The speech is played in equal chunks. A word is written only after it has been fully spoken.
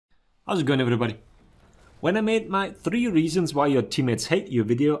How's it going, everybody? When I made my 3 reasons why your teammates hate you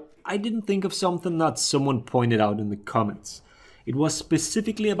video, I didn't think of something that someone pointed out in the comments. It was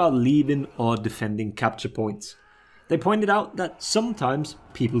specifically about leaving or defending capture points. They pointed out that sometimes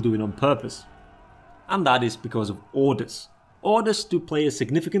people do it on purpose. And that is because of orders. Orders do play a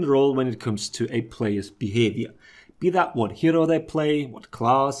significant role when it comes to a player's behavior. Be that what hero they play, what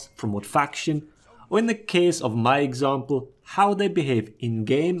class, from what faction, or in the case of my example, how they behave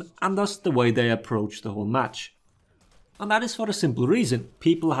in-game and thus the way they approach the whole match. And that is for a simple reason: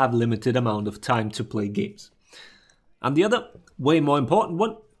 people have limited amount of time to play games. And the other, way more important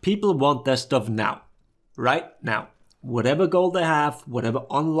one, people want their stuff now. Right now. Whatever goal they have, whatever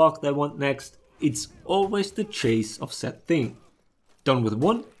unlock they want next, it's always the chase of said thing. Done with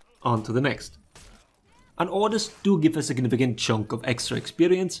one, on to the next. And orders do give a significant chunk of extra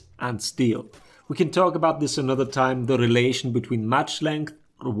experience and steal. We can talk about this another time, the relation between match length,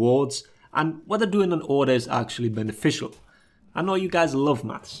 rewards, and whether doing an order is actually beneficial. I know you guys love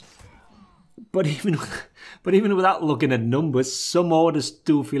maths. But even without looking at numbers, some orders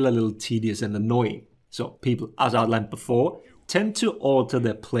do feel a little tedious and annoying. So people, as outlined before, tend to alter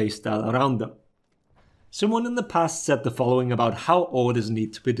their playstyle around them. Someone in the past said the following about how orders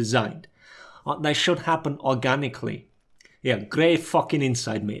need to be designed. They should happen organically. Yeah, great fucking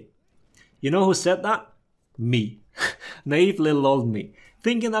insight, mate. You know who said that? Me. Naive little old me.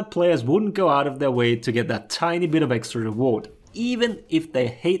 Thinking that players wouldn't go out of their way to get that tiny bit of extra reward, even if they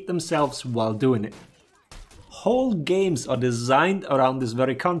hate themselves while doing it. Whole games are designed around this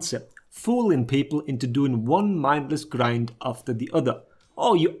very concept, fooling people into doing one mindless grind after the other.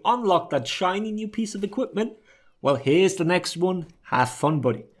 Oh, you unlock that shiny new piece of equipment? Well, here's the next one. Have fun,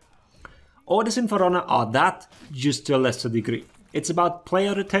 buddy. Orders in For Honor are that, just to a lesser degree. It's about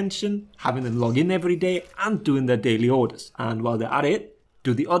player retention, having them log in every day and doing their daily orders. And while they're at it,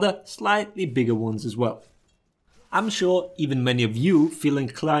 do the other, slightly bigger ones as well. I'm sure even many of you feel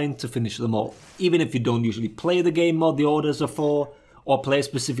inclined to finish them all, even if you don't usually play the game mode the orders are for, or play a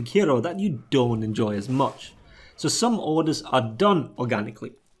specific hero that you don't enjoy as much. So some orders are done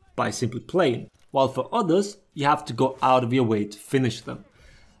organically, by simply playing, while for others, you have to go out of your way to finish them.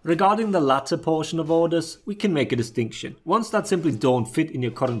 Regarding the latter portion of orders, we can make a distinction. Ones that simply don't fit in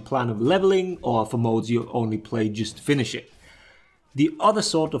your current plan of leveling, or for modes you only play just to finish it. The other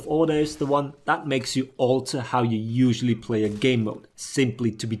sort of order is the one that makes you alter how you usually play a game mode,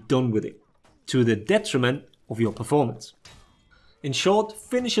 simply to be done with it, to the detriment of your performance. In short,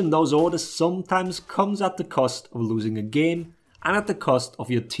 finishing those orders sometimes comes at the cost of losing a game and at the cost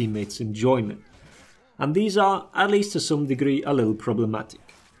of your teammates' enjoyment. And these are, at least to some degree, a little problematic.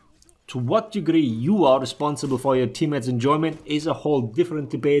 To what degree you are responsible for your teammates' enjoyment is a whole different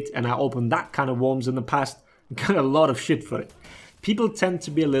debate, and I opened that can of worms in the past and got a lot of shit for it. People tend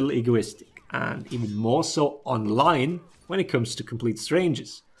to be a little egoistic, and even more so online when it comes to complete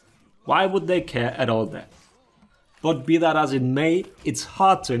strangers. Why would they care at all then? But be that as it may, it's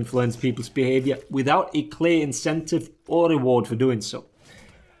hard to influence people's behavior without a clear incentive or reward for doing so.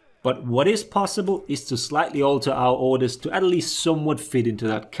 But what is possible is to slightly alter our orders to at least somewhat fit into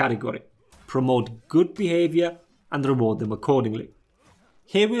that category, promote good behavior and reward them accordingly.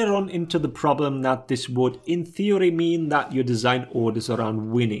 Here we run into the problem that this would in theory mean that you design orders around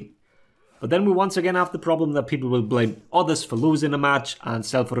winning. But then we once again have the problem that people will blame others for losing a match, and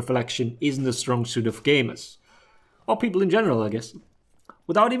self-reflection isn't a strong suit of gamers. Or people in general, I guess.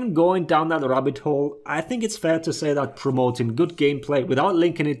 Without even going down that rabbit hole, I think it's fair to say that promoting good gameplay without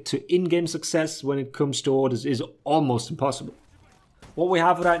linking it to in-game success when it comes to orders is almost impossible. What we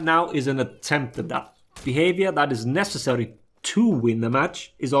have right now is an attempt at that. Behavior that is necessary to win the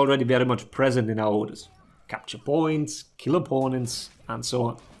match is already very much present in our orders. Capture points, kill opponents, and so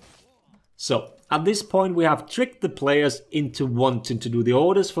on. So, at this point we have tricked the players into wanting to do the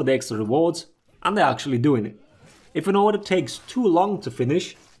orders for the extra rewards, and they're actually doing it. If an order takes too long to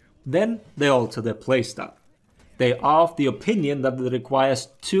finish, then they alter their playstyle. They are of the opinion that it requires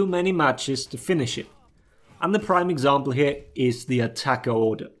too many matches to finish it. And the prime example here is the attacker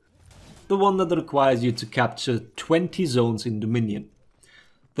order. The one that requires you to capture 20 zones in Dominion.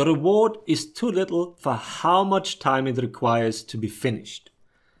 The reward is too little for how much time it requires to be finished.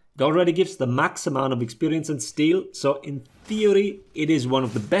 It already gives the max amount of experience and steal, so in theory it is one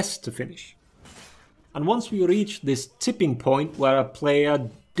of the best to finish. And once we reach this tipping point where a player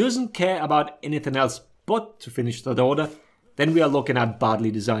doesn't care about anything else but to finish that order, then we are looking at a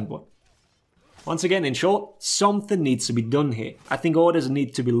badly designed one. Once again, in short, something needs to be done here. I think orders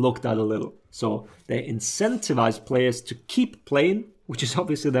need to be looked at a little. So they incentivize players to keep playing, which is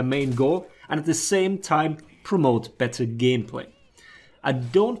obviously their main goal, and at the same time promote better gameplay. I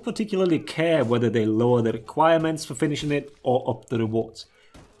don't particularly care whether they lower the requirements for finishing it or up the rewards.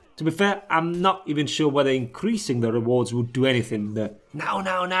 To be fair, I'm not even sure whether increasing the rewards would do anything. The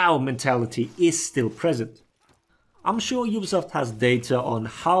now mentality is still present. I'm sure Ubisoft has data on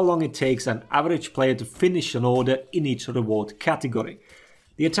how long it takes an average player to finish an order in each reward category.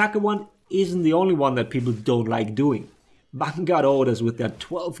 The attacker one isn't the only one that people don't like doing. Vanguard orders with their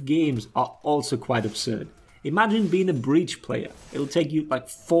 12 games are also quite absurd. Imagine being a Breach player. It'll take you like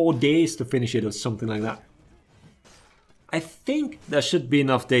 4 days to finish it or something like that. I think there should be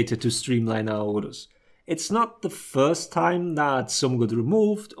enough data to streamline our orders. It's not the first time that some got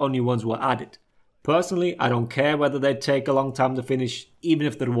removed or new ones were added. Personally, I don't care whether they take a long time to finish, even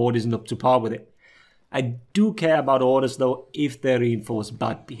if the reward isn't up to par with it. I do care about orders though if they reinforce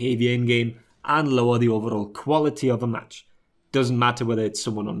bad behavior in-game and lower the overall quality of a match. Doesn't matter whether it's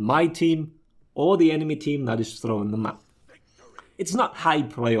someone on my team or the enemy team that is throwing them out. It's not high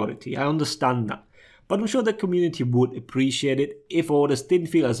priority, I understand that, but I'm sure the community would appreciate it if orders didn't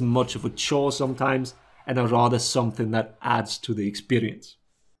feel as much of a chore sometimes and are rather something that adds to the experience.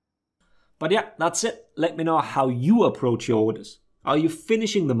 But yeah, that's it. Let me know how you approach your orders. Are you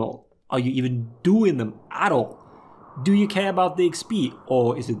finishing them all? Are you even doing them at all? Do you care about the XP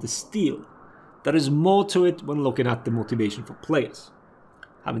or is it the steal? There is more to it when looking at the motivation for players.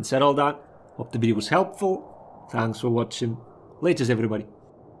 Having said all that, hope the video was helpful. Thanks for watching. Laters everybody.